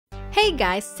Hey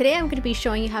guys, today I'm going to be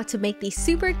showing you how to make these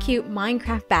super cute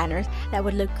Minecraft banners that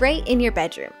would look great in your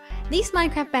bedroom. These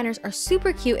Minecraft banners are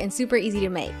super cute and super easy to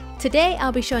make. Today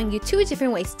I'll be showing you two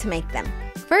different ways to make them.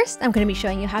 First, I'm going to be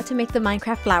showing you how to make the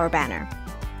Minecraft Flower Banner.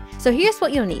 So here's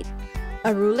what you'll need: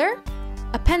 a ruler,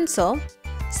 a pencil,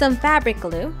 some fabric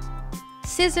glue,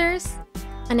 scissors,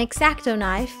 an X-Acto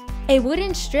knife, a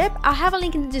wooden strip, I'll have a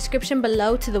link in the description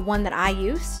below to the one that I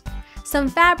use, some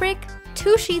fabric,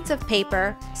 2 sheets of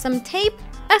paper, some tape,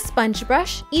 a sponge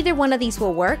brush, either one of these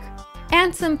will work,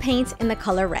 and some paint in the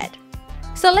color red.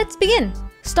 So let's begin!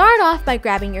 Start off by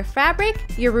grabbing your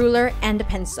fabric, your ruler, and a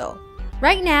pencil.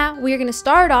 Right now, we are going to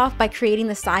start off by creating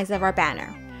the size of our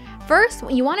banner. First,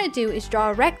 what you want to do is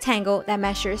draw a rectangle that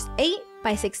measures 8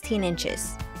 by 16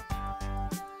 inches.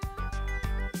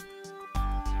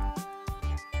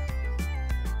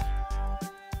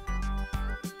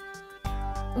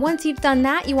 Once you've done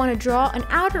that, you want to draw an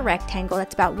outer rectangle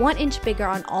that's about 1 inch bigger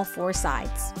on all 4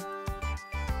 sides.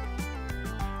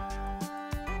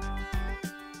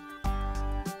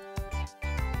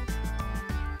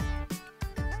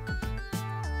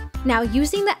 Now,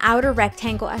 using the outer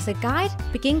rectangle as a guide,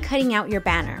 begin cutting out your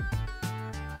banner.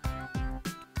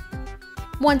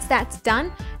 Once that's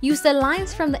done, use the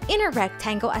lines from the inner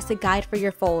rectangle as a guide for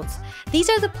your folds. These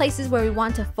are the places where we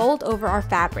want to fold over our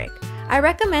fabric. I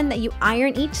recommend that you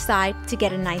iron each side to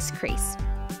get a nice crease.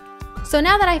 So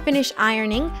now that I finished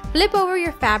ironing, flip over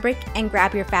your fabric and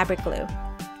grab your fabric glue.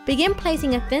 Begin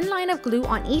placing a thin line of glue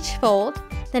on each fold,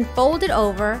 then fold it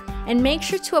over and make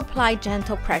sure to apply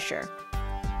gentle pressure.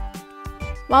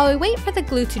 While we wait for the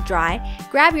glue to dry,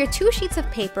 grab your 2 sheets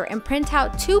of paper and print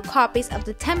out 2 copies of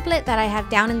the template that I have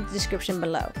down in the description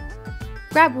below.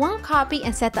 Grab 1 copy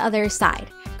and set the other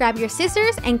aside. Grab your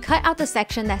scissors and cut out the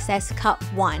section that says Cut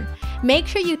 1. Make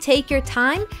sure you take your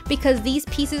time because these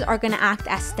pieces are going to act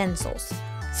as stencils.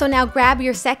 So now grab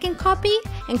your second copy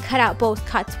and cut out both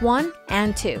cuts 1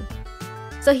 and 2.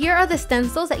 So here are the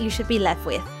stencils that you should be left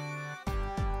with.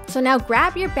 So now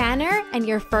grab your banner and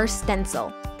your first stencil.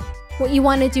 What you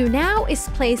want to do now is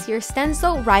place your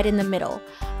stencil right in the middle.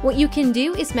 What you can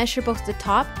do is measure both the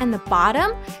top and the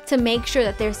bottom to make sure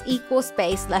that there's equal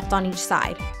space left on each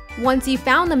side. Once you've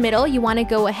found the middle, you want to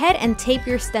go ahead and tape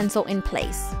your stencil in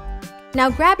place. Now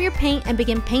grab your paint and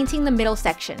begin painting the middle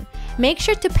section. Make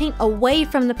sure to paint away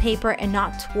from the paper and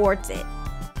not towards it.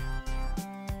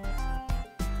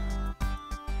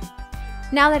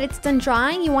 Now that it's done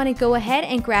drying, you want to go ahead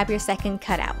and grab your second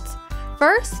cutout.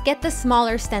 First, get the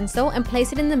smaller stencil and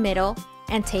place it in the middle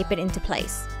and tape it into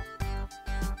place.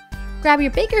 Grab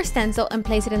your bigger stencil and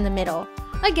place it in the middle.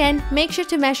 Again, make sure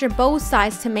to measure both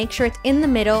sides to make sure it's in the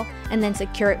middle and then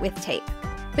secure it with tape.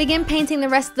 Begin painting the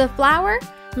rest of the flower,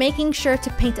 making sure to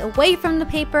paint away from the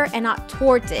paper and not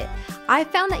towards it. I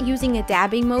found that using a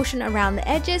dabbing motion around the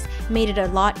edges made it a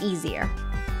lot easier.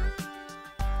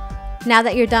 Now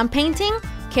that you're done painting,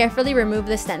 carefully remove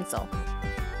the stencil.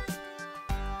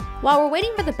 While we're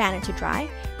waiting for the banner to dry,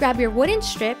 grab your wooden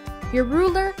strip, your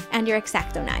ruler, and your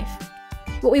X-Acto knife.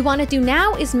 What we want to do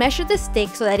now is measure the stick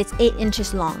so that it's 8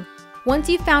 inches long. Once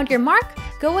you've found your mark,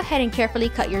 go ahead and carefully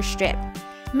cut your strip.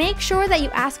 Make sure that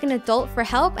you ask an adult for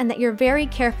help and that you're very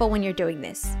careful when you're doing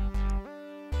this.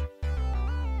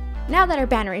 Now that our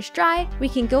banner is dry, we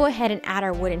can go ahead and add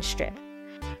our wooden strip.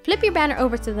 Flip your banner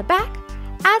over to the back,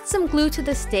 add some glue to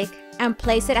the stick, and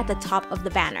place it at the top of the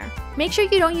banner. Make sure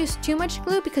you don't use too much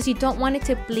glue because you don't want it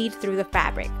to bleed through the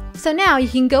fabric. So now you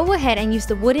can go ahead and use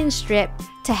the wooden strip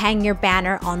to hang your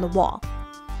banner on the wall.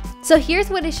 So here's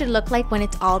what it should look like when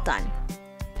it's all done.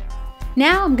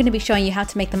 Now I'm going to be showing you how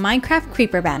to make the Minecraft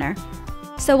creeper banner.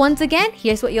 So once again,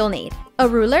 here's what you'll need: a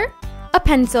ruler, a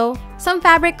pencil, some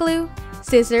fabric glue,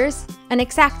 scissors, an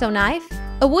X-Acto knife,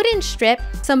 a wooden strip,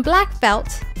 some black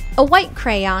felt, a white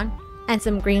crayon, and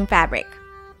some green fabric.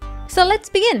 So let's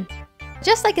begin!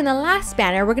 Just like in the last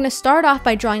banner, we're going to start off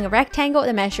by drawing a rectangle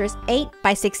that measures 8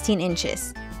 by 16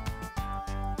 inches.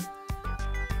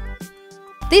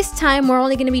 This time, we're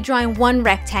only going to be drawing 1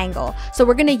 rectangle, so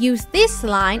we're going to use this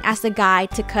line as the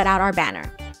guide to cut out our banner.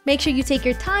 Make sure you take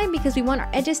your time because we want our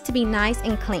edges to be nice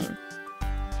and clean.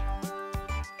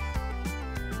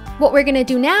 What we're going to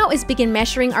do now is begin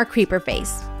measuring our creeper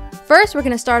face. First, we're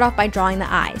going to start off by drawing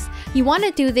the eyes. You want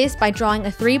to do this by drawing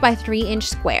a 3 by 3 inch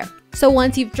square. So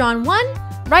once you've drawn one,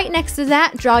 right next to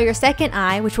that, draw your second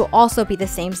eye, which will also be the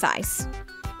same size.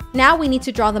 Now we need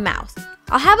to draw the mouth.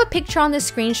 I'll have a picture on the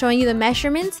screen showing you the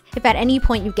measurements if at any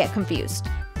point you get confused.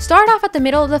 Start off at the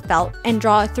middle of the felt and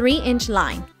draw a 3-inch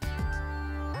line.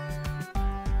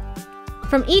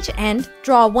 From each end,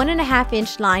 draw a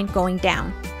 1.5-inch line going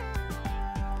down.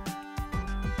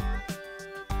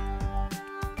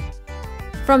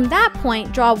 From that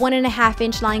point, draw a 1.5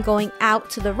 inch line going out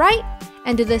to the right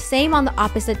and do the same on the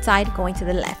opposite side going to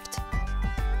the left.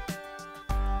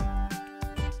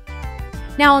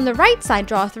 Now on the right side,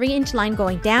 draw a 3 inch line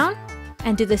going down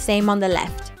and do the same on the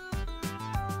left.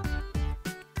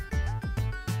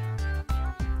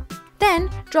 Then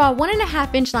draw a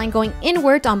 1.5 inch line going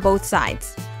inward on both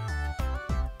sides.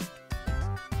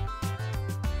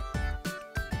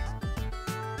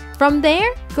 From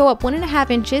there, go up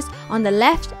 1.5 inches on the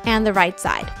left and the right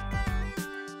side.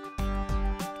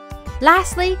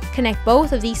 Lastly, connect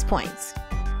both of these points.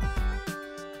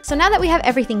 So now that we have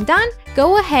everything done,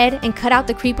 go ahead and cut out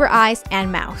the creeper eyes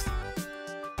and mouth.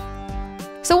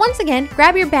 So once again,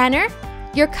 grab your banner,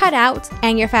 your cutout,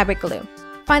 and your fabric glue.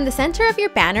 Find the center of your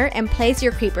banner and place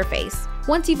your creeper face.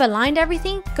 Once you've aligned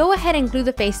everything, go ahead and glue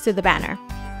the face to the banner.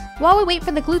 While we wait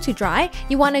for the glue to dry,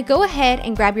 you want to go ahead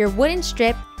and grab your wooden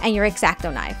strip and your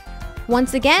X-Acto knife.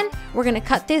 Once again, we're going to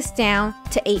cut this down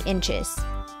to 8 inches.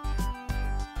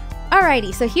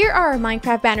 Alrighty, so here are our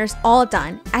Minecraft banners all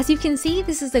done. As you can see,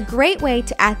 this is a great way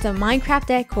to add some Minecraft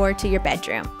decor to your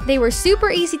bedroom. They were super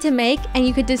easy to make, and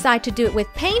you could decide to do it with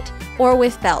paint or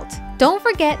with felt. Don't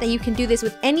forget that you can do this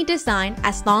with any design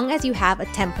as long as you have a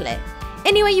template.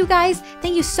 Anyway, you guys,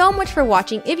 thank you so much for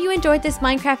watching. If you enjoyed this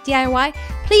Minecraft DIY,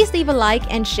 please leave a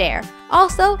like and share.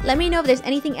 Also, let me know if there's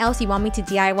anything else you want me to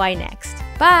DIY next.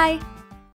 Bye!